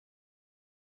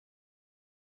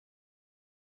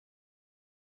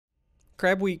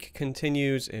Crab week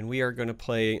continues, and we are going to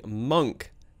play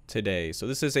Monk today. So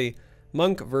this is a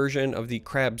Monk version of the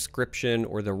Crabscription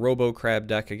or the Robo Crab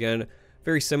deck. Again,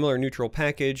 very similar neutral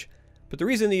package. But the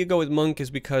reason that you go with Monk is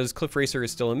because Cliff Racer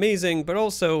is still amazing, but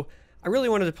also I really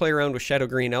wanted to play around with Shadow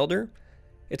Green Elder.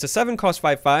 It's a 7 cost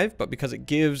 5/5, but because it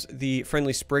gives the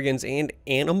friendly Spriggans and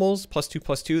animals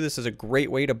 +2/+2, this is a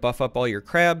great way to buff up all your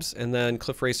crabs. And then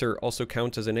Cliff Racer also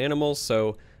counts as an animal,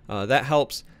 so that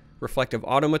helps. Reflective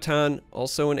Automaton,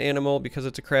 also an animal because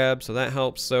it's a crab, so that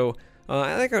helps. So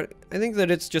I think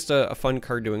that it's just a fun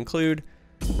card to include.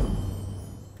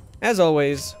 As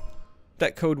always,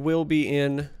 that code will be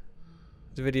in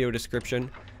the video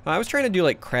description. I was trying to do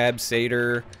like Crab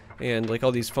Satyr and like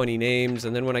all these funny names,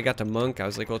 and then when I got to Monk, I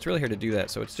was like, well, it's really hard to do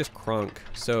that, so it's just Kronk.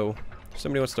 So if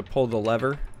somebody wants to pull the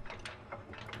lever,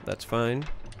 that's fine.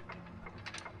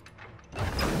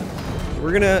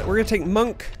 We're gonna take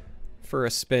Monk for a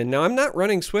spin. Now, I'm not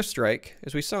running Swift Strike,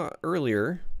 as we saw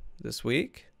earlier this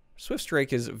week. Swift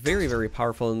Strike is very, very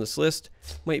powerful in this list.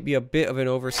 Might be a bit of an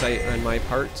oversight on my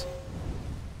part.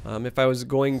 If I was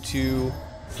going to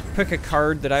pick a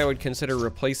card that I would consider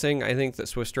replacing, I think that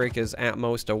Swift Strike is at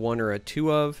most a 1 or a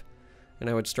 2 of, and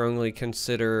I would strongly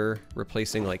consider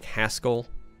replacing like Haskell,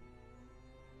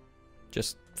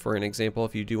 just for an example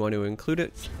if you do want to include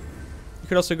it. You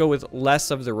could also go with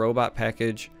less of the robot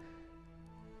package,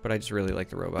 but I just really like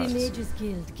the robots. The Mages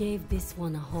Guild gave this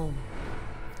one a home.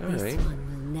 Alright, so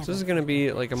this is going to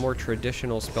be like a more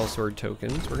traditional spell sword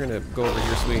tokens. We're going to go over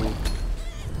here so we can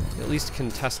at least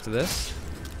contest this.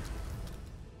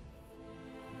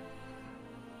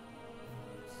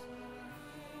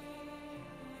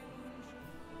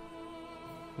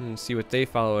 And see what they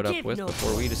follow it up with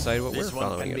before we decide what we're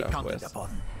following it up with.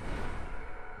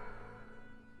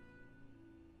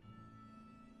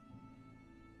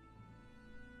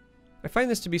 I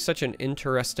find this to be such an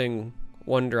interesting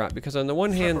one drop because on the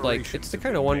one hand, like, it's the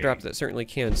kind of one drop that certainly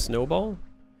can snowball.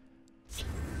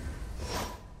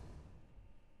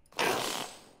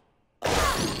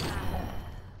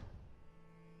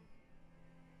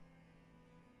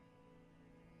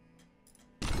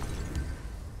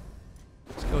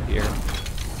 Let's go here.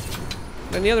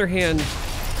 On the other hand,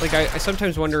 like, I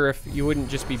sometimes wonder if you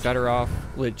wouldn't just be better off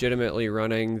legitimately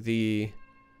running the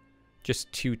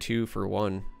just 2/2 for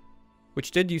 1.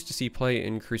 Which did used to see play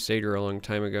in Crusader a long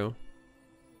time ago.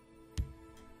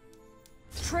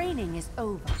 Training is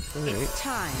over. Right. It's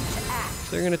time to act.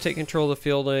 So they're going to take control of the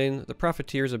field lane. The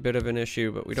Profiteer is a bit of an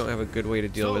issue, but we don't have a good way to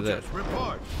deal with it.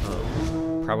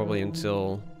 Probably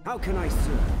until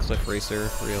Cliff Racer,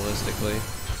 realistically.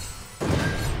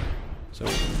 So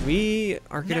we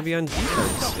are going to be on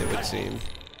defense, it would seem.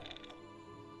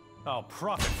 I'll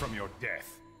profit from your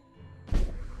death.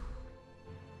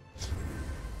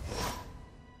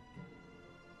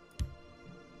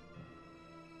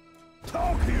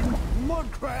 Talking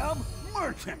Mudcrab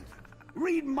merchant.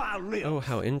 Read my lips. Oh,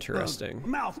 how interesting.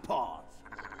 Mouth paws.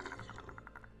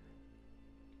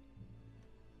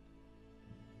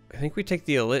 I think we take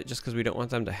the Elit just because we don't want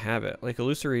them to have it. Like,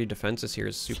 Illusory Defenses here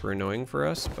is super annoying for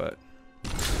us, but...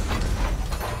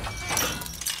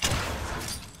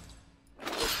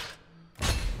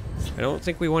 I don't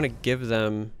think we want to give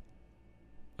them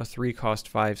a 3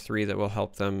 cost 5/3 that will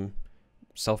help them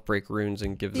self-break runes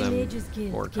and give them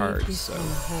more cards. So.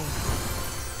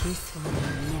 This one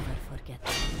will never forget.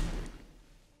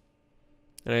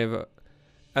 And I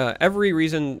have every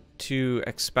reason to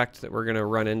expect that we're going to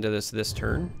run into this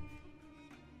turn.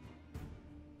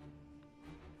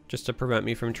 Just to prevent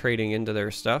me from trading into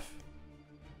their stuff.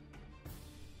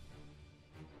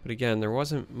 But again, there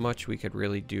wasn't much we could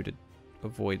really do to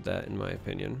avoid that, in my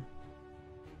opinion.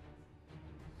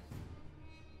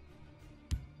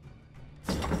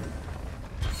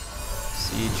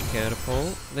 Siege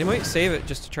Catapult. They might save it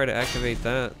just to try to activate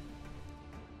that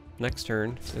next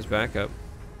turn as backup.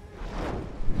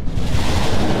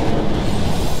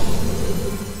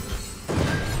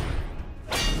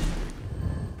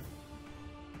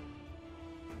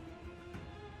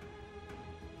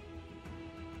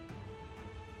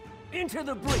 Into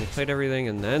the They breach. played everything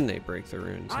and then they break the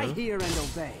runes, huh? I hear and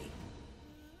obey.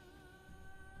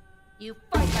 You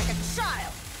fight like a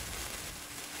child.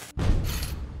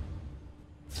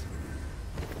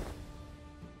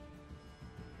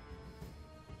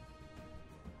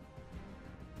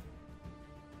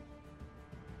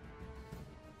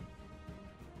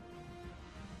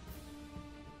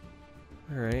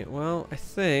 Alright, well, I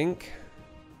think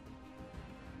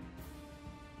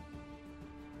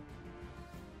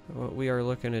what we are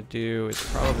looking to do is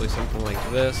probably something like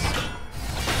this.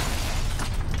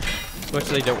 As much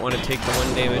as I don't want to take the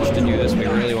 1 damage to do this, we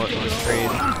really want this trade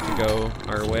to go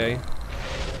our way.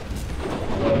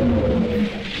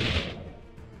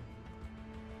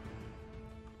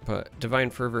 But Divine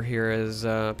Fervor here is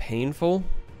painful,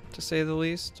 to say the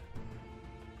least.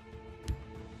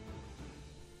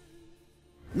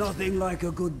 Nothing like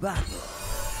a good battle.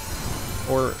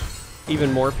 Or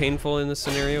even more painful in this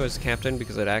scenario is Captain,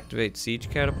 because it activates Siege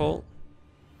Catapult.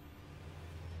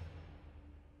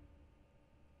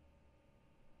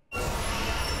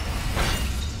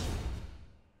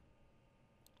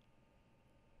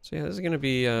 So yeah, this is going to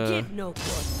be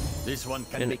This one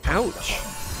can an be ouch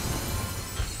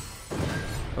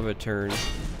of a turn.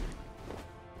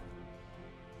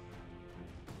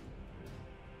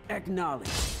 Acknowledge.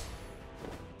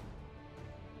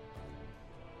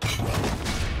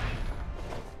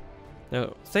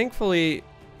 Now, thankfully,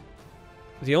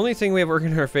 the only thing we have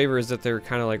working in our favor is that they're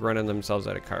kind of like running themselves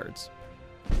out of cards.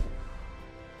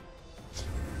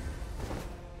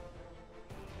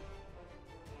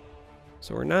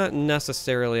 So we're not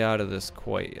necessarily out of this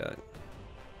quite yet.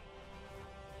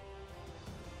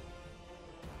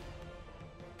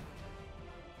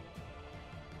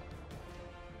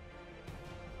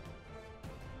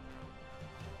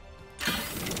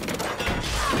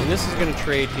 And this is going to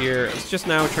trade here. It's just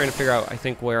now trying to figure out, I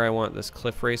think, where I want this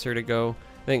Cliff Racer to go.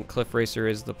 I think Cliff Racer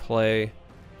is the play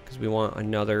because we want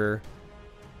another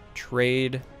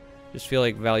trade. Just feel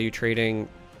like value trading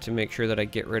to make sure that I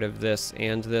get rid of this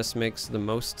and this makes the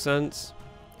most sense.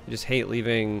 I just hate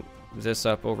leaving this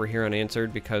up over here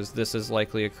unanswered because this is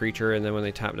likely a creature, and then when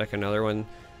they top deck another one,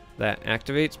 that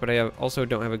activates. But I also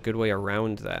don't have a good way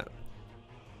around that.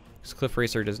 Because Cliff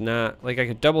Racer does not, like, I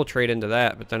could double trade into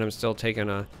that, but then I'm still taking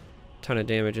a ton of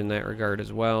damage in that regard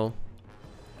as well.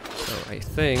 So I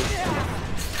think you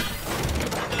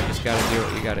just gotta do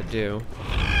what you gotta do.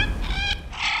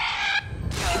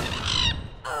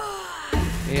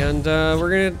 And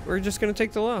we're just gonna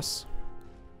take the loss.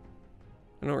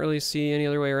 I don't really see any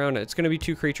other way around it. It's gonna be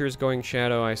 2 creatures going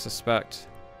Shadow, I suspect,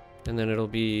 and then it'll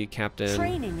be Captain.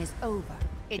 Training is over.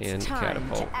 It's and time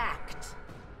Catapult. to act.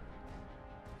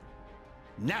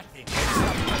 Nothing.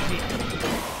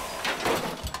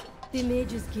 The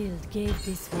Mages Guild gave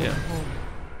this one Yeah. home.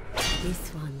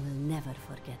 This one will never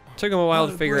forget that. Took them a while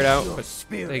to I'll figure it break out, your but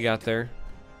spirit. they got there.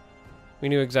 We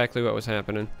knew exactly what was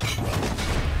happening.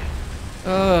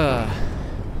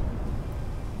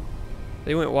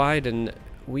 They went wide and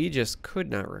we just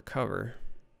could not recover.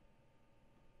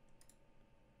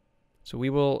 So we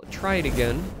will try it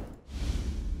again.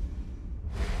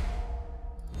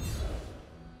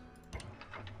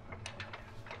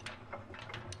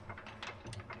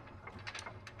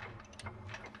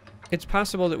 It's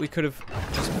possible that we could have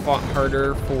just fought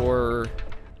harder for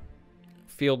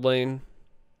field lane.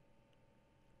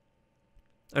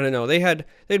 I don't know. They had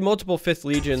multiple 5th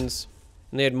Legions,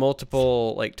 and they had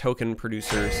multiple like token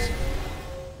producers.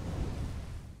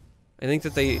 I think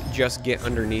that they just get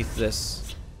underneath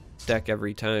this deck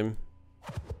every time,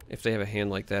 if they have a hand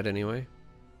like that anyway.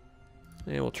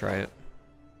 Yeah, we'll try it.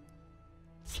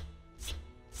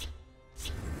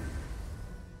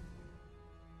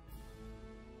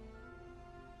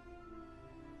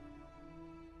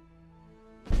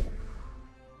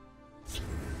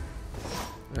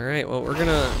 Alright, well, we're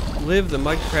gonna live the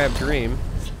Mudcrab dream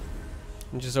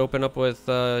and just open up with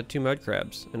 2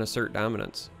 Mudcrabs and assert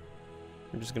dominance.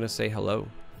 We're just gonna say hello.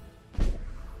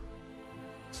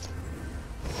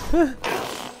 We're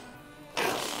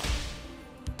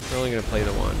only gonna play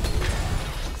the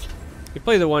 1. You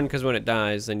play the 1 because when it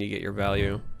dies, then you get your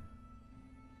value.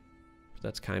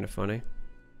 That's kind of funny.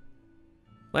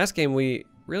 Last game, we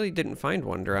really didn't find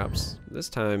 1-drops. This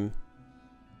time,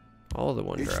 all the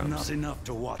 1-drops. It's not enough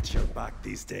to watch your back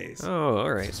these days. Oh,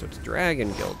 alright, so it's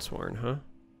Dragon Guild Sworn, huh?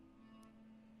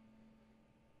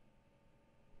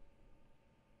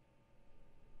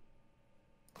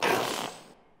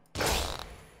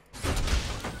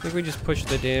 I think we just push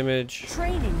the damage,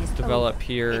 Training is develop over.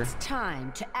 here. It's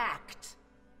time to act.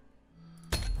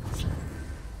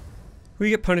 We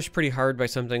get punished pretty hard by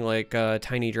something like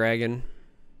Tiny Dragon,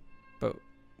 but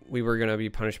we were going to be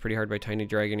punished pretty hard by Tiny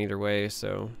Dragon either way,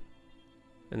 so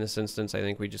in this instance I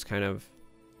think we just kind of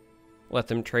let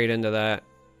them trade into that,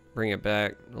 bring it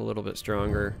back a little bit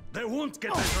stronger. They won't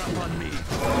get the drop on me.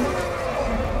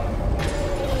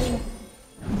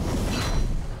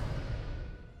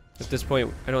 At this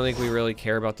point, I don't think we really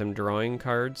care about them drawing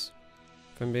cards,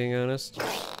 if I'm being honest.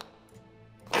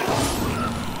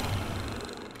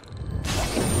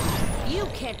 You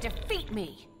can't defeat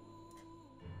me.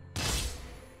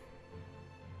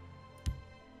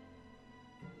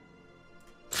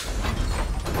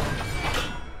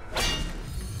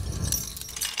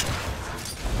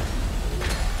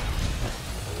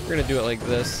 We're gonna do it like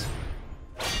this.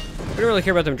 We don't really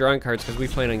care about them drawing cards because we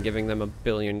plan on giving them a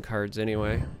billion cards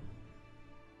anyway.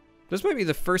 This might be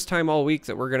the first time all week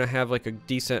that we're gonna have like a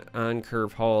decent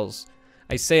on-curve hauls.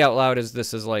 I say out loud as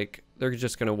this is like, they're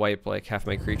just gonna wipe like half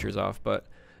my creatures off, but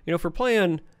you know, if we're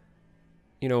playing,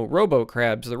 you know, robo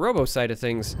crabs, the robo side of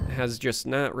things has just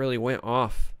not really went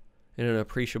off in an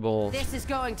appreciable This is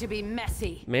going to be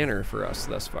messy. manner for us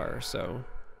thus far, so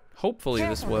hopefully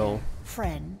this will,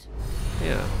 Friend.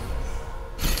 yeah.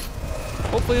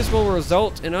 Hopefully this will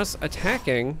result in us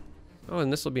attacking. Oh,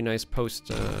 and this will be nice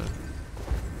post,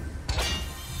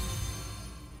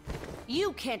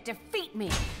 You can't defeat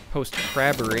me. post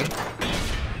crabbery.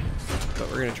 But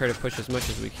we're gonna try to push as much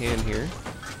as we can here.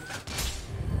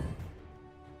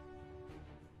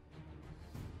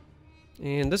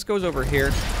 And this goes over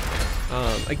here.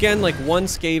 Again, like one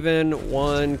Skaven,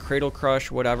 one Cradle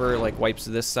Crush, whatever, like wipes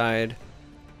this side.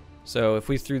 So if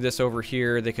we threw this over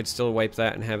here, they could still wipe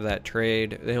that and have that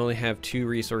trade. They only have 2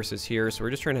 resources here, so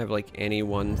we're just trying to have like any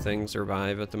one thing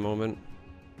survive at the moment.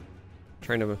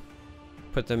 Trying to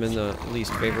put them in the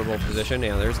least favorable position.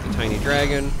 Yeah, there's the tiny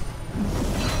dragon.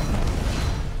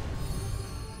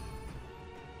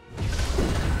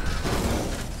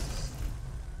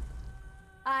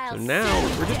 So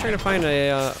now we're just trying to find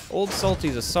a old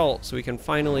Salty's Assault so we can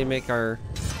finally make our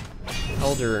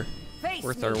Elder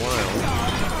worth our while.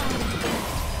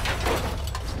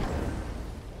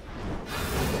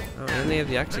 Oh, and they have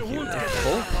the Execute. They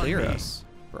full clear us.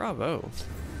 Bravo.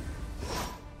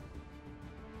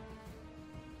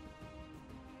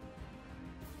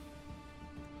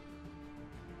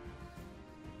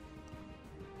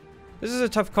 This is a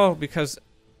tough call because,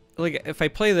 like, if I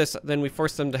play this, then we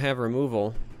force them to have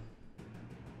removal.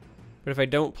 But if I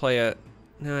don't play it,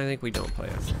 no, I think we don't play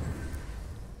it.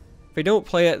 If I don't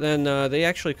play it, then they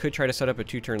actually could try to set up a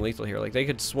 2-turn lethal here. Like, they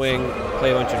could swing,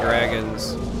 play a bunch of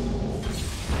dragons.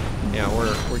 Yeah,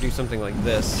 or do something like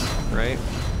this, right?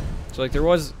 So, like, there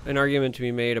was an argument to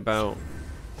be made about...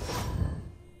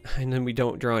 And then we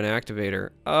don't draw an activator.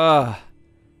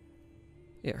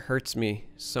 It hurts me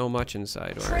so much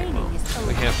inside. Alright, well,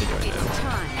 we have to do it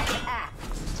now.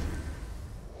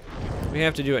 We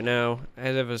have to do it now. I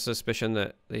have a suspicion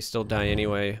that they still die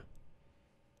anyway.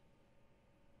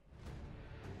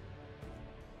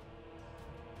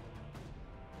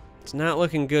 It's not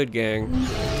looking good, gang.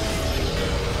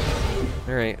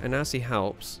 Alright, Anasi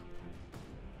helps.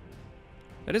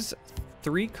 That is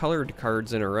 3 colored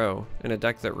cards in a row in a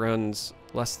deck that runs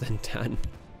less than 10.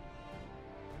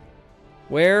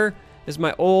 Where is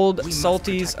my old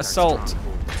Salty's Assault?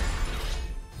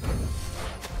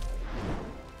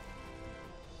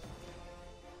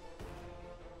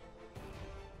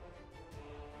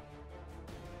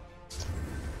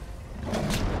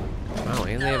 Wow,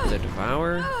 and they have the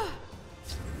Devour.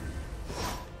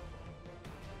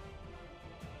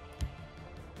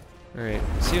 Alright,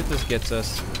 let's see what this gets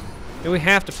us. And we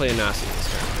have to play a Nasi this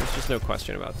turn. There's just no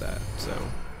question about that, so.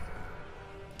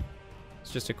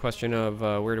 It's just a question of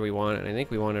where do we want it. And I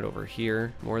think we want it over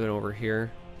here, more than over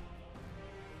here.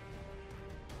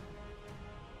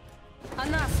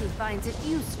 Anasi finds it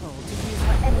useful to use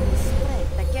her enemy's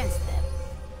strength against them.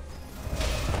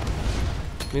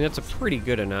 I mean, that's a pretty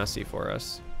good Anasi for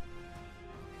us.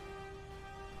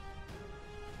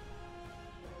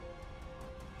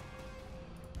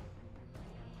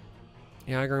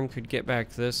 Yagram could get back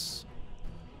this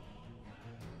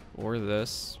or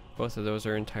this. Both of those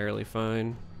are entirely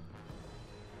fine.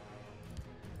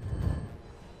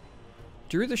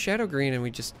 Drew the Shadow Green and we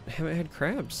just haven't had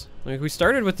crabs. Like, we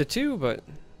started with the 2, but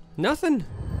nothing.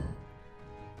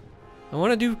 I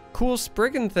want to do cool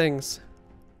Spriggan things.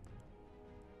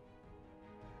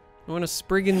 I want a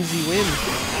Spriggansy win.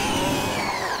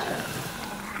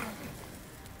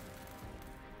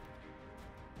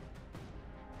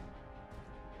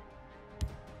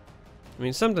 I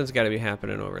mean, something's got to be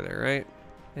happening over there, right?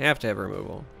 They have to have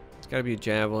removal. It's got to be a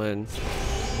Javelin.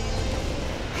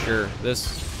 Sure,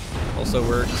 this also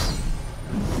works.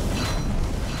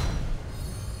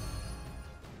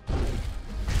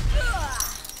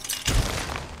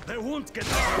 They won't get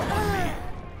out.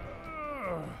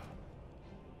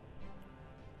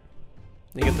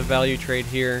 You get the value trade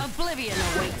here. Oblivion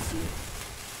awaits you.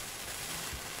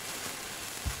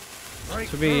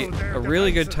 This would be a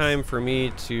really good time for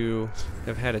me to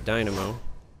have had a Dynamo.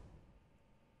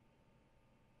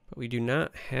 But we do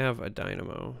not have a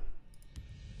Dynamo.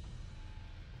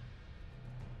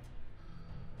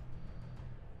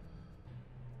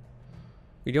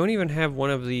 We don't even have one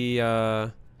of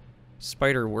the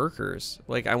spider workers.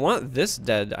 Like, I want this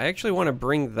dead. I actually want to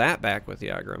bring that back with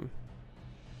Yagram.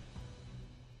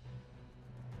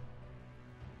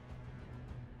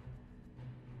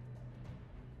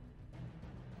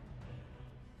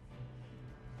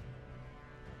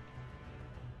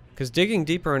 Because digging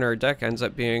deeper in our deck ends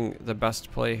up being the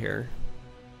best play here.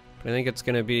 But I think it's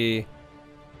going to be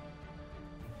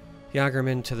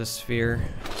Yagerman to the Sphere.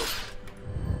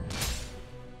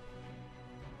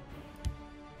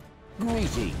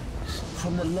 Greetings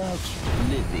from the large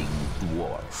living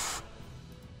dwarf.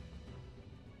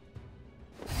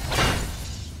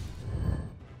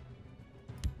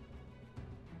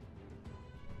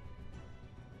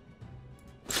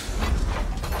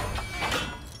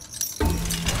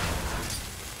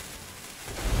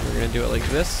 We're going to do it like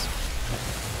this.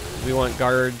 We want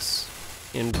guards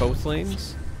in both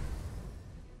lanes.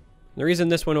 The reason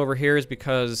this one over here is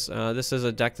because this is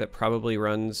a deck that probably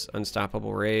runs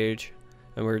Unstoppable Rage,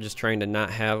 and we're just trying to not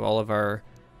have all of our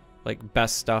like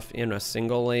best stuff in a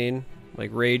single lane. Like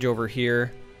Rage over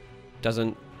here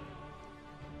doesn't,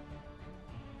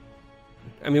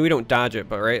 I mean, we don't dodge it,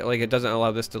 but right, like it doesn't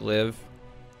allow this to live.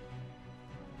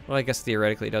 Well, I guess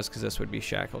theoretically it does, because this would be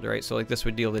shackled, right? So like this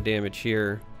would deal the damage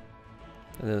here,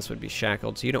 and then this would be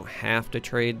shackled, so you don't have to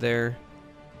trade there.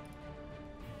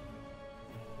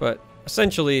 But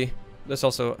essentially, this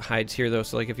also hides here though,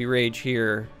 so like if you rage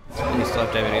here, you still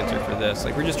have to have an answer for this.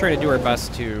 Like we're just trying to do our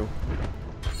best to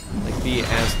like be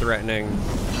as threatening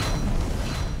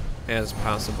as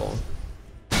possible.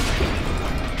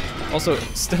 Also,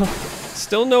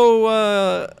 still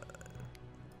no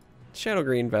Shadow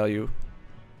Green value.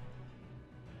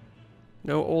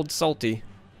 No old salty.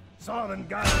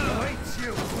 Sonnengarden awaits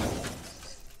you.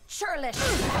 Surely.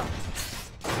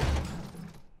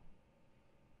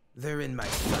 They're in my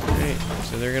Alright,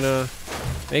 so they're gonna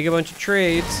make a bunch of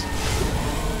trades.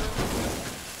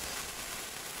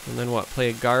 And then what? Play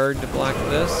a guard to block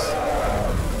this.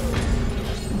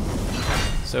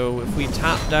 So if we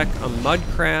top deck a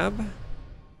Mudcrab,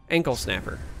 Ankle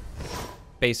Snapper.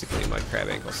 Basically Mudcrab,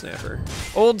 Ankle Snapper.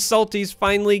 Old Salty's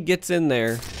finally gets in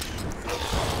there.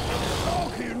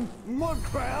 Talking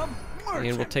Mudcrab merchant.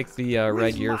 And we'll take the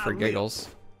red year for giggles.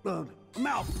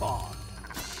 Mouthpaw.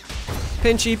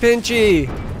 Pinchy, pinchy!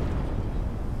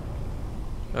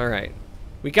 Alright.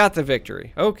 We got the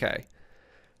victory. Okay.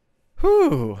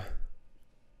 Whew.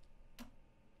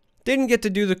 Didn't get to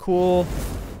do the cool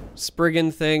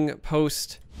Spriggan thing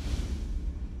post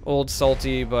Old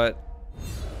Salty, but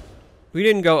we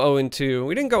didn't go 0-2.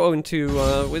 We didn't go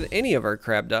 0-2 with any of our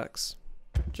crab decks.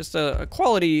 Just a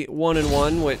quality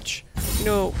 1-1, which, you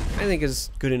know, I think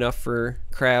is good enough for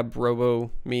crab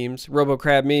robo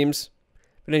crab memes.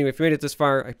 But anyway, if you made it this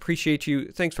far, I appreciate you.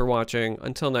 Thanks for watching.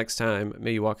 Until next time,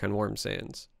 may you walk on warm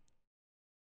sands.